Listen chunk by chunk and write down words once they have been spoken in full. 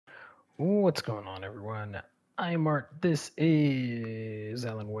What's going on, everyone? I'm Art. This is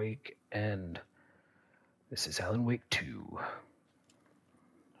Alan Wake, and this is Alan Wake 2.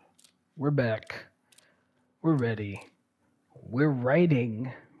 We're back. We're ready. We're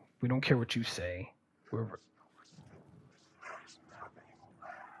writing. We don't care what you say. We're.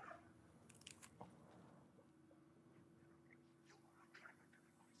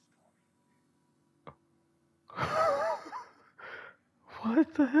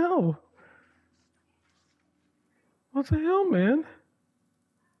 What the hell? What the hell, man?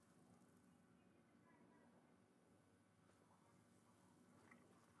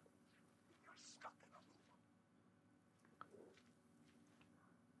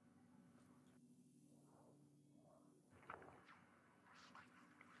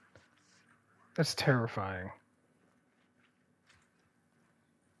 That's terrifying.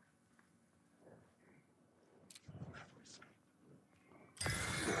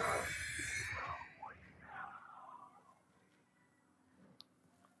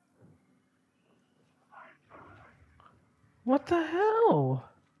 What the hell?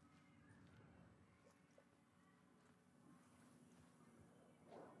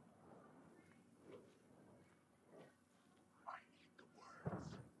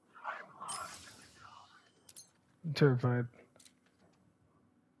 I'm terrified.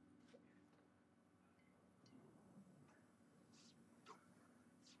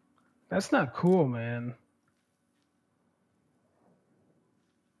 That's not cool, man.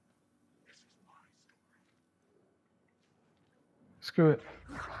 Screw it.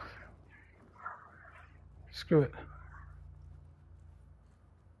 Screw it.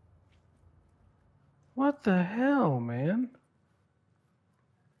 What the hell, man?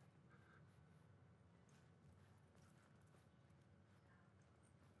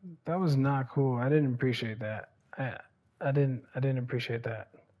 That was not cool. I didn't appreciate that. I didn't appreciate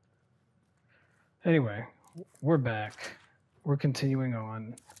that. Anyway, we're back. We're continuing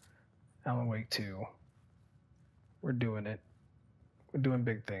on Alan Wake 2. We're doing it. We're doing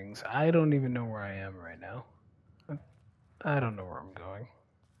big things. I don't even know where I am right now. I don't know where I'm going.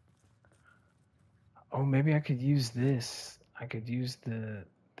 Oh, maybe I could use this. I could use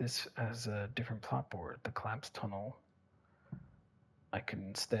this as a different plot board, the collapsed tunnel. I could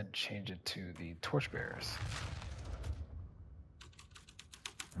instead change it to the torchbearers.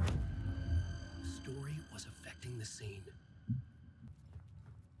 Story was affecting the scene.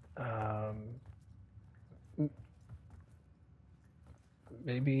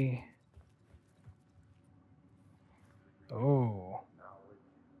 Maybe. Oh.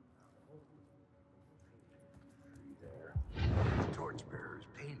 The torchbearers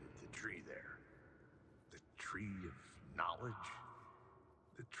painted the tree there. The tree of knowledge.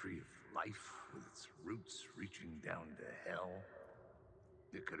 The tree of life with its roots reaching down to hell.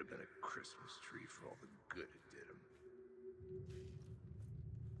 It could have been a Christmas tree for all the good it did him.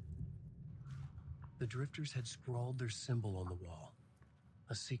 The drifters had scrawled their symbol on the wall.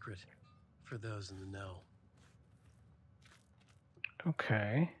 A secret for those in the know.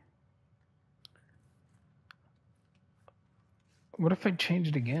 Okay. What if I change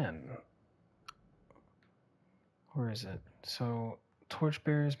it again? Where is it? So,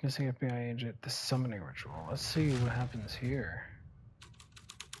 torchbearers, missing FBI agent, the summoning ritual. Let's see what happens here.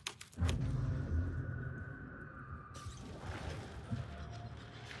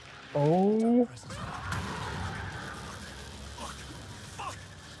 Oh.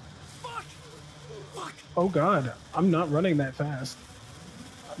 Oh god, I'm not running that fast.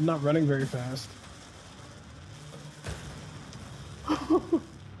 I'm not running very fast.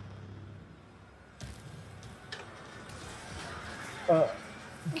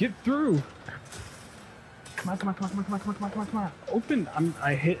 Get through. Come on, come on, come on, come on, come on, come on, come on, come on, come on. Open.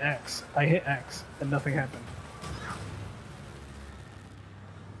 I hit X. I hit X, and nothing happened.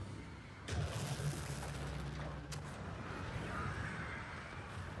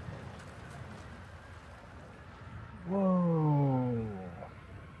 Whoa.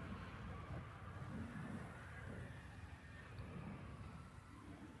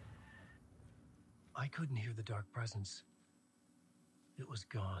 I couldn't hear the dark presence. It was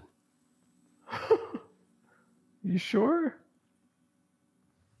gone. You sure?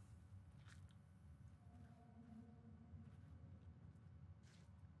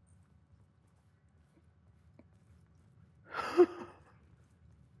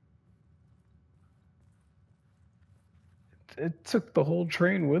 It took the whole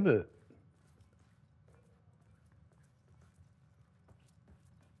train with it.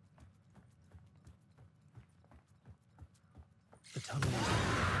 The tunnel was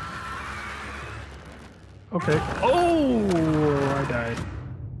Okay. Oh, I died.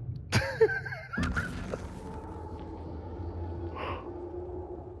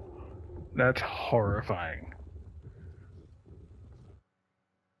 That's horrifying.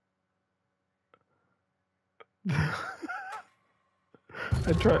 I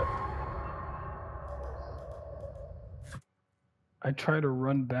try to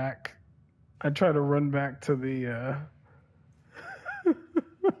run back. I try to run back to the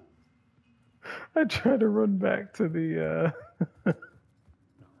I try to run back to the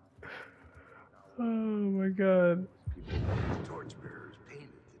oh my god. The torchbearers painted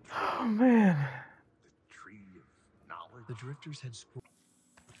the tree. Oh man. The tree of knowledge. The drifters had scrolled.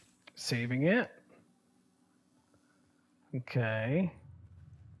 Saving it. Okay.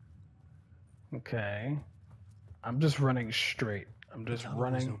 Okay. I'm just running straight. I'm just The tunnel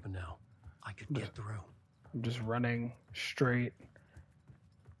was running. open now. I could get through. I'm just running straight.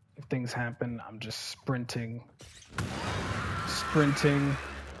 If things happen, I'm just sprinting. Sprinting.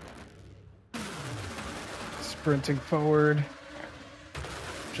 Sprinting forward.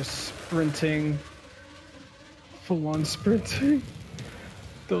 Just sprinting. Full on sprinting.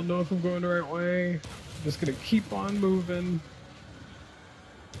 Don't know if I'm going the right way. I'm just gonna keep on moving.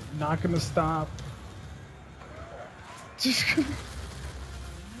 Not gonna stop. Just gonna...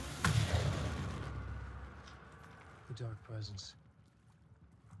 The dark presence.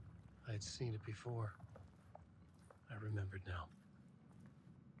 I had seen it before. I remembered now.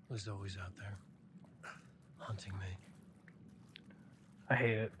 It was always out there, hunting me. I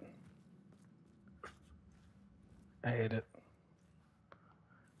hate it. I hate it.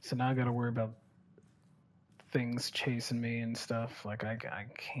 So now I gotta worry about things chasing me and stuff. Like I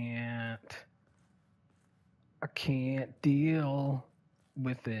can't deal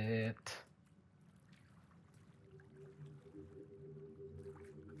with it.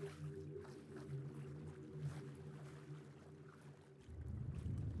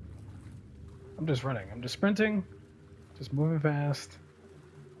 I'm just running. I'm just sprinting. Just moving fast.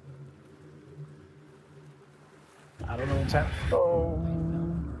 I don't know what's happening. Oh.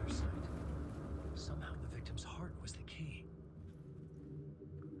 Murder site. Somehow the victim's heart was the key.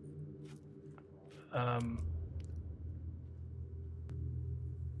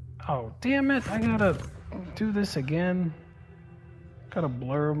 Oh, damn it. I gotta do this again. Gotta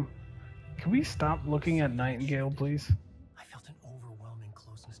blur 'em. Can we stop looking at Nightingale, please? I felt an overwhelming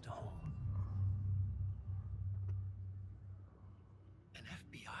closeness to home. An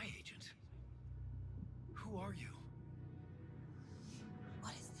FBI agent? Who are you?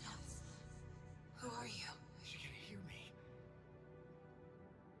 What is this? Who are you? She can hear me.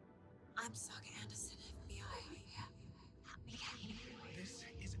 I'm Saga Anderson, FBI. This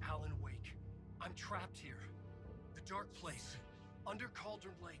is Alan Wake. I'm trapped here. The dark place. Under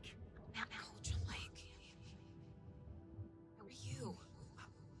Cauldron Lake. Cauldron Lake. Who are you?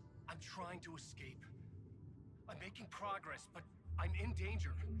 I'm trying to escape. I'm making progress, but I'm in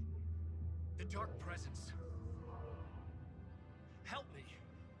danger. The dark presence. Help me.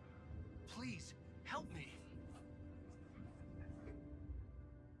 Please, help me.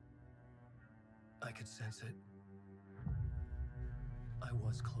 I could sense it. I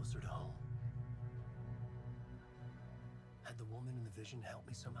was closer to home. Had the woman in the vision helped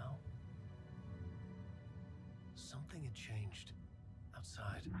me somehow? Something had changed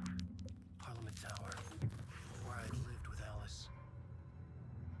outside Parliament Tower, where I'd lived with Alice.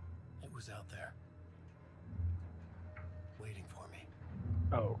 It was out there, waiting for me.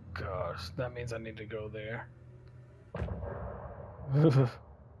 Oh gosh, that means I need to go there.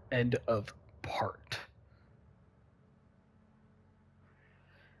 End of part.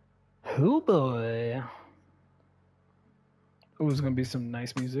 Oh boy. Oh, it's gonna be some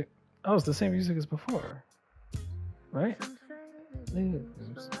nice music. Oh, it's the same music as before, right?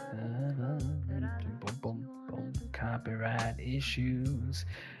 Copyright issues,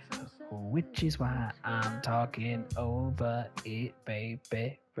 which is why I'm talking over it,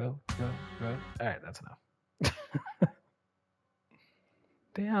 baby. All right, that's enough.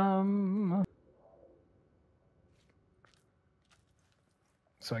 Damn.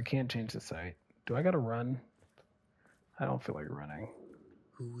 So I can't change the site. Do I gotta run? I don't feel like running.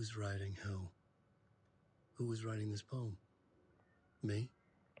 Who was writing who? Who was writing this poem? Me?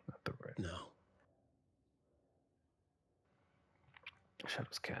 Not the right. No.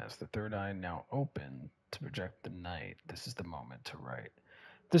 Shadows cast. The third eye now open to project the night. This is the moment to write.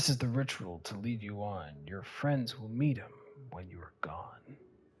 This is the ritual to lead you on. Your friends will meet him when you are gone.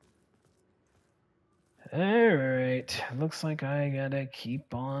 Alright. Looks like I gotta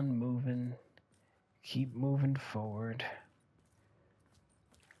keep on moving. Keep moving forward.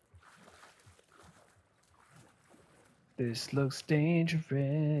 This looks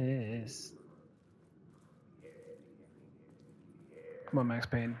dangerous. Come on, Max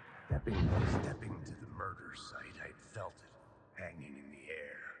Payne.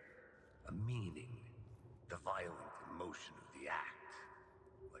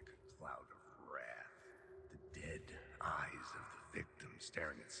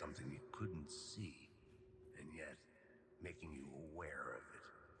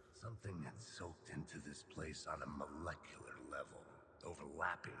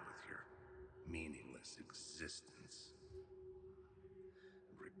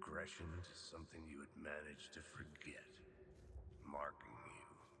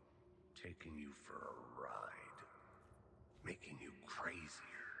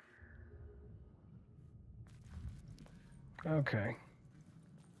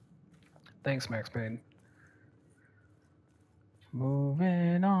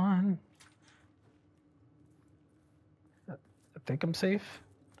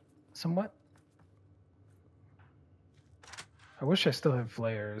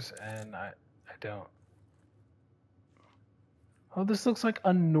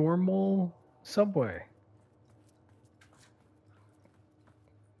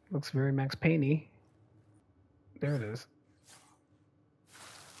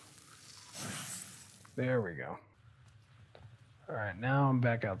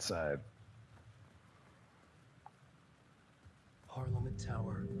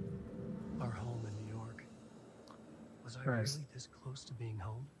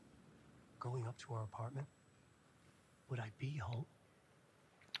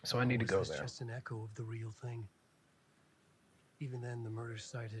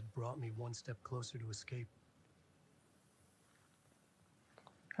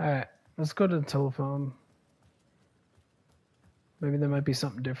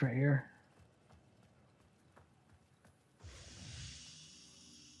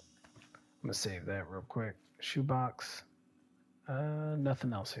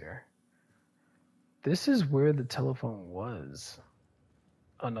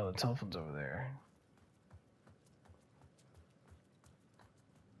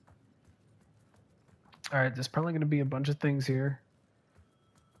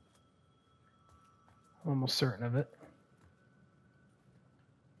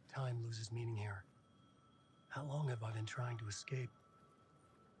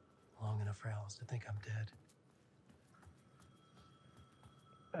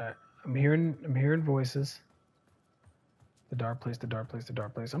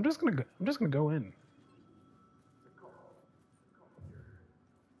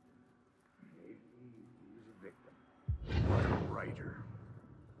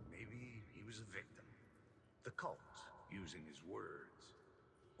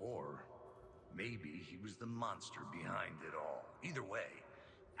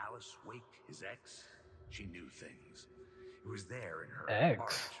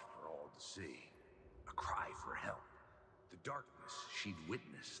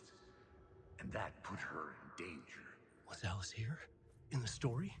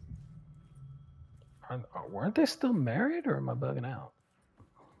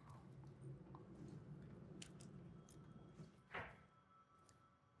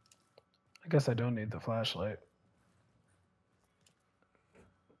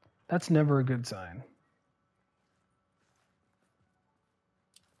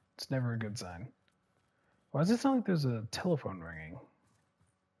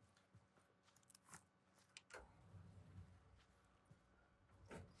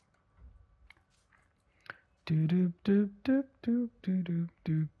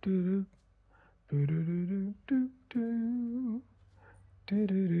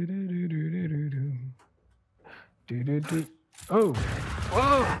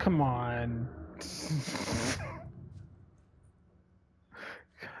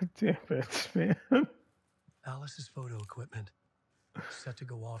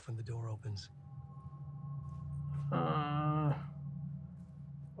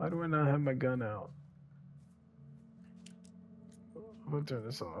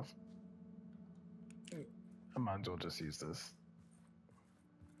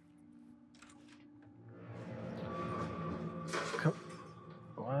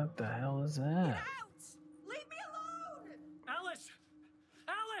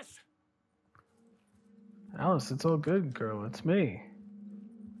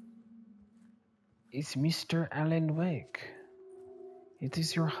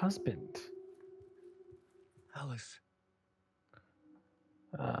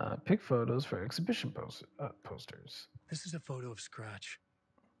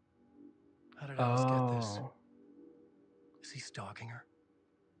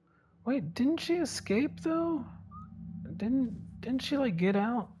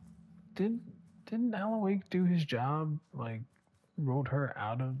 Didn't Alan Wake do his job? Like, wrote her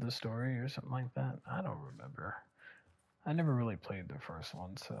out of the story or something like that? I don't remember. I never really played the first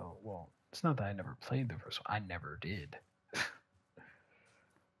one, so well, it's not that I never played the first one. I never did.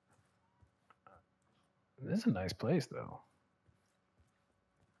 This is a nice place, though.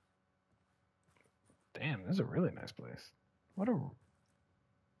 Damn, this is a really nice place. What a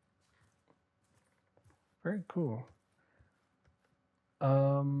very cool.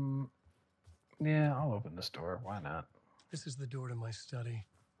 Yeah, I'll open this door. Why not? This is the door to my study,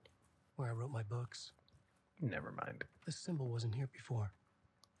 where I wrote my books. Never mind. This symbol wasn't here before.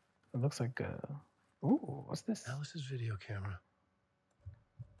 It looks like ooh, what's this? Alice's video camera.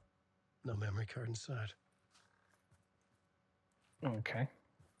 No memory card inside. Okay.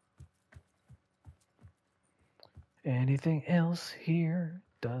 Anything else here?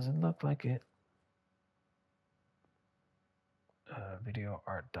 Doesn't look like it. Video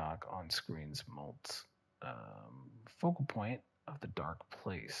art doc on screens molds. Focal point of the dark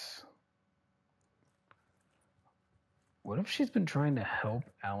place. What if she's been trying to help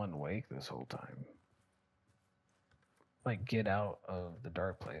Alan Wake this whole time? Like, get out of the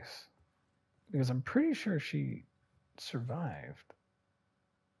dark place. Because I'm pretty sure she survived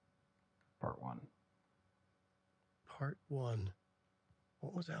part 1. Part 1.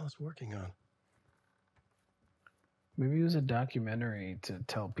 What was Alice working on? Maybe it was a documentary to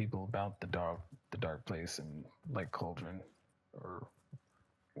tell people about the dark place in like Cauldron or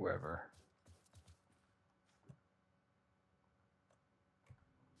wherever.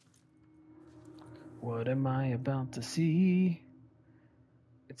 What am I about to see?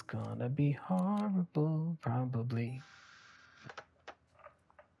 It's gonna be horrible, probably.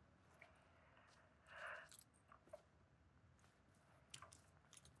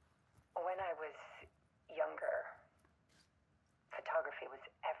 When I was younger, photography was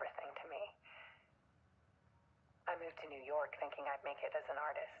everything to me. I moved to New York thinking I'd make it as an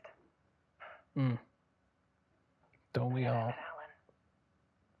artist. Don't we And then I all? met Alan.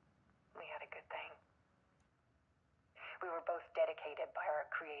 We had a good thing. We were both dedicated by our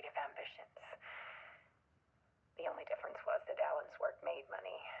creative ambitions. The only difference was that Alan's work made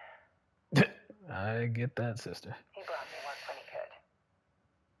money. I get that, sister. He brought me work when he could.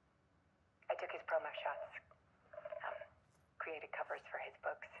 I took his promo shots, created covers for his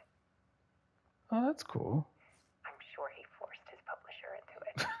books. Oh, that's cool. I'm sure he forced his publisher into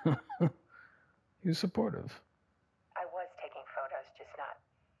it. He was supportive. I was taking photos, just not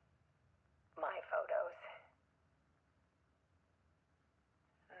my photos.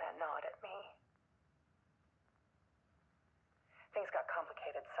 And that gnawed at me. Things got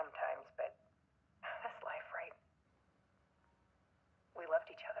complicated sometimes, but that's life, right? We loved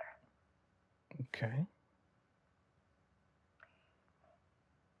each other. Okay.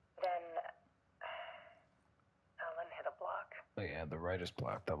 Then Alan hit a block. Oh, yeah, the writer's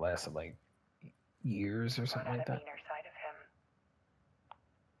block that lasted like years or something like Brought out a that. meaner side of him.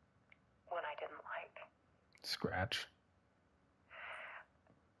 One I didn't like. Scratch.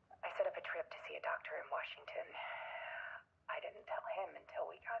 I set up a trip to see a doctor in Washington. I didn't tell him until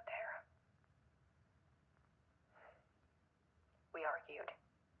we got there. We argued.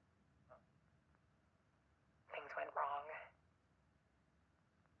 Things went wrong.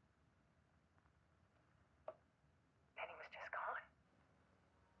 And he was just gone.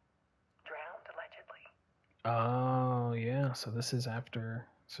 Drowned, allegedly. Oh, yeah. So this is after.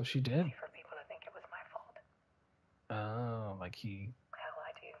 So she did. Easy for people to think it was my fault. Oh, like he Hell,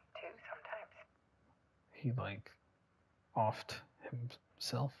 I do too sometimes. like offed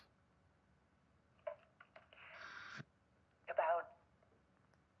himself. About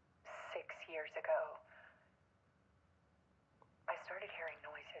 6 years ago, I started hearing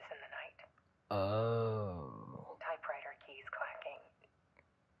noises in the night. Oh, Typewriter keys clacking,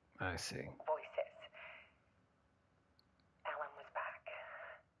 I see. voices. Alan was back,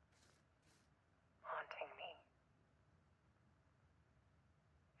 haunting me.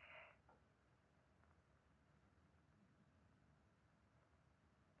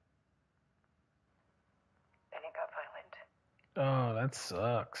 Then it got violent. Oh, that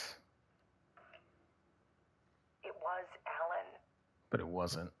sucks. It was Alan, But it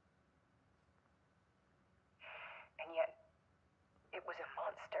wasn't. and yet it was a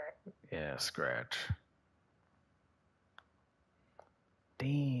monster. Yeah, Scratch.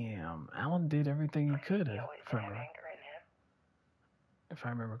 Damn, Alan did everything he could. He always If I had remember, anger in him. if I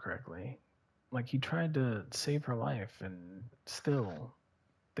remember correctly, like he tried to save her life, and still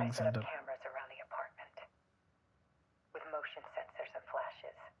I things set end up up. cameras around the apartment with motion sensors and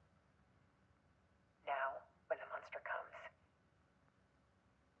flashes. Now, when the monster comes,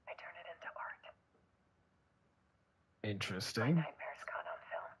 I turn it My Interesting. nightmares caught on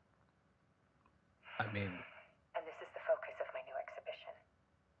film. I mean, And this is the focus of my new exhibition.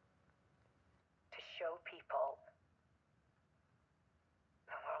 To show people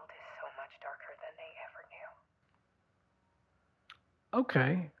the world is so much darker than they ever knew.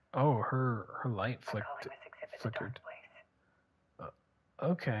 okay. Oh, her light I'm calling this exhibit The Dark flickered. Place.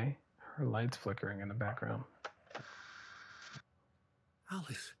 Okay. Her light's flickering in the background.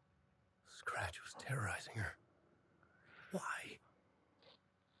 Alice. Scratch was terrorizing her. Why?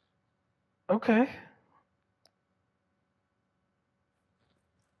 Okay.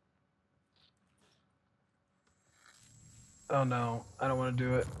 Oh no, I don't want to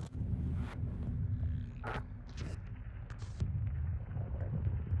do it.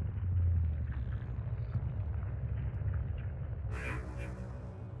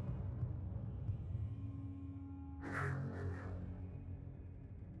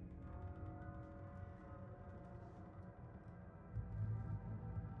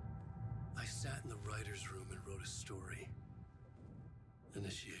 I sat in the writer's room and wrote a story.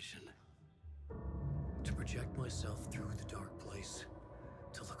 Initiation. To project myself through the dark place,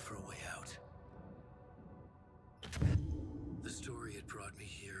 to look for a way out. The story had brought me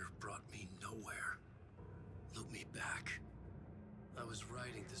here, brought me nowhere. Looked me back. I was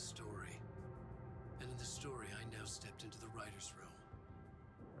writing the story. And in the story, I now stepped into the writer's room.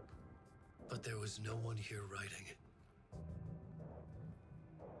 But there was no one here writing.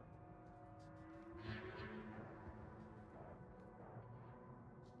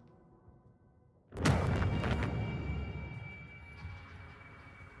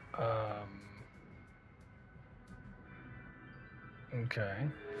 Okay.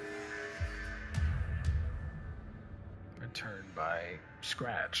 Returned by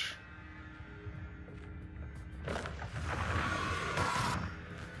Scratch.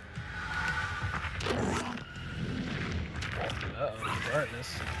 Uh-oh,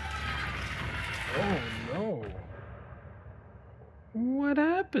 darkness. Oh no. What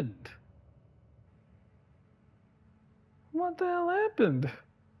happened? What the hell happened?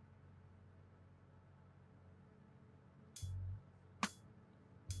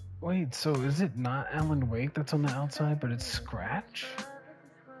 Wait, so is it not Alan Wake that's on the outside, but it's Scratch?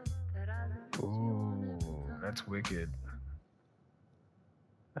 Ooh, that's wicked.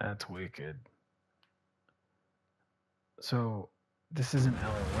 That's wicked. So, this isn't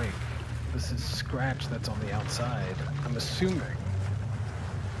Alan Wake. This is Scratch that's on the outside, I'm assuming.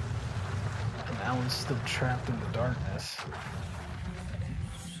 And Alan's still trapped in the darkness.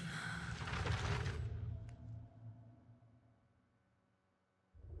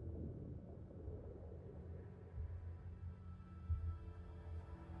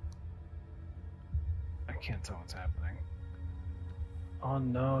 I can't tell what's happening. Oh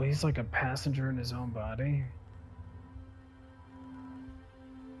no, he's like a passenger in his own body.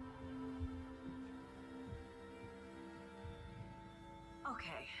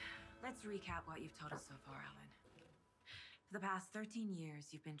 Okay, let's recap what you've told us so far, Alan. For the past 13 years,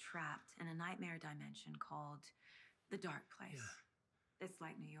 you've been trapped in a nightmare dimension called the Dark Place. Yeah. It's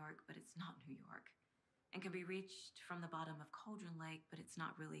like New York, but it's not New York. And can be reached from the bottom of Cauldron Lake, but it's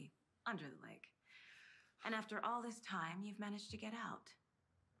not really under the lake. And after all this time, you've managed to get out.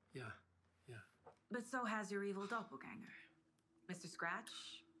 Yeah. But so has your evil doppelganger. Mr. Scratch?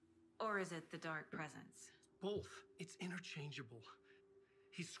 Or is it the Dark Presence? Both. It's interchangeable.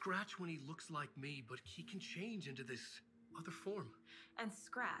 He's Scratch when he looks like me, but he can change into this other form. And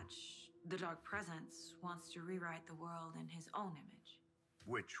Scratch, the Dark Presence, wants to rewrite the world in his own image.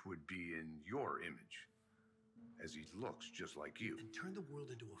 Which would be in your image, as he looks just like you. And turn the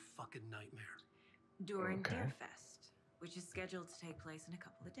world into a fucking nightmare. During Okay. Deerfest, which is scheduled to take place in a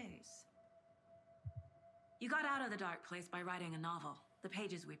couple of days. You got out of the Dark Place by writing a novel, the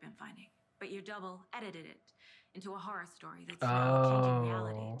pages we've been finding, but your double edited it into a horror story that's now changing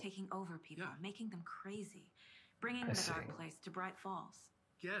reality, taking over people, Yeah. making them crazy, bringing I the see. Dark Place to Bright Falls.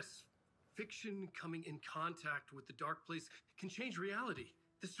 Yes, fiction coming in contact with the dark place can change reality.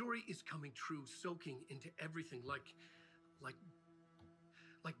 The story is coming true, soaking into everything like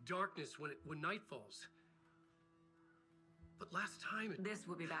darkness when night falls. But last time This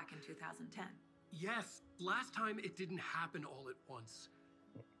will be back in 2010. yes, last time it didn't happen all at once.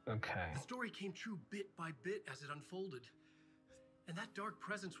 Okay. The story came true bit by bit as it unfolded. And that dark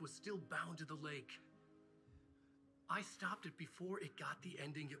presence was still bound to the lake. I stopped it before it got the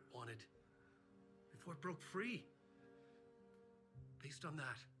ending it wanted. Before it broke free. Based on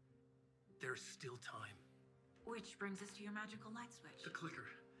that, there's still time. Which brings us to your magical light switch. The clicker.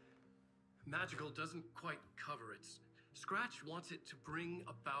 Magical doesn't quite cover it. Scratch wants it to bring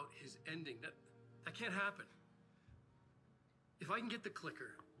about his ending. That can't happen. If I can get the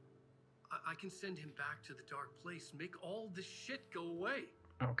clicker, I can send him back to the dark place, make all this shit go away.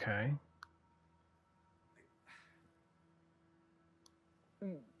 Okay.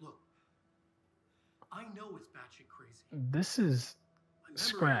 Look, I know it's batshit crazy. This is My memory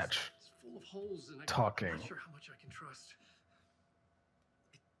Scratch is full of holes, and I'm talking. not sure how much I can trust.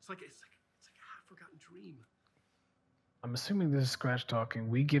 It's like a half-forgotten dream. I'm assuming this is Scratch talking.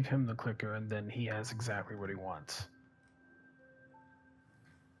 We give him the clicker, and then he has exactly what he wants.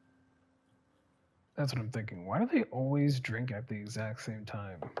 That's what I'm thinking. Why do they always drink at the exact same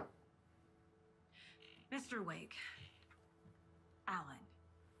time? Mr. Wake, Alan,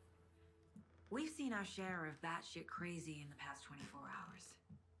 we've seen our share of batshit crazy in the past 24 hours.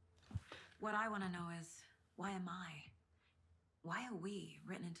 What I want to know is, why am I? Why are we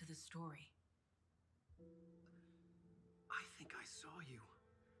written into the story? I think I saw you.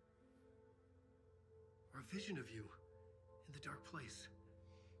 Or a vision of you in the dark place.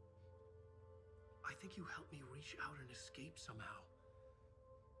 I think you helped me reach out and escape somehow.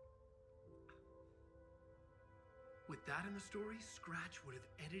 With that in the story, Scratch would have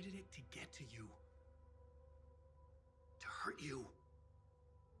edited it to get to you. To hurt you.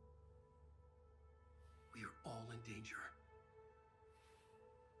 We are all in danger.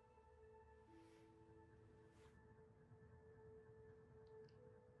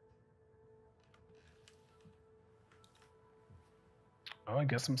 Oh, I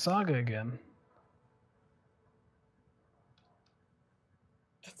guess some Saga again.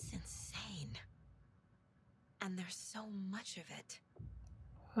 It's insane. And there's so much of it.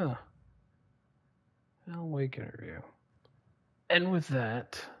 Huh. Alan Wake interview. And with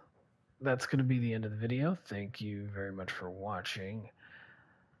that, that's going to be the end of the video. Thank you very much for watching.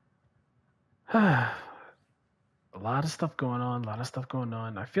 A lot of stuff going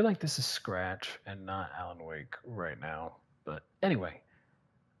on, I feel like this is Scratch and not Alan Wake right now. But anyway,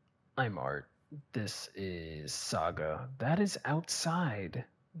 I'm Art. This is Saga. That is Outside.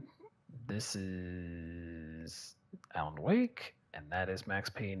 This is Alan Wake. And that is Max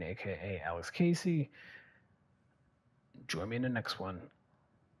Payne, aka Alex Casey. Join me in the next one.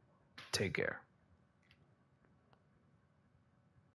 Take care.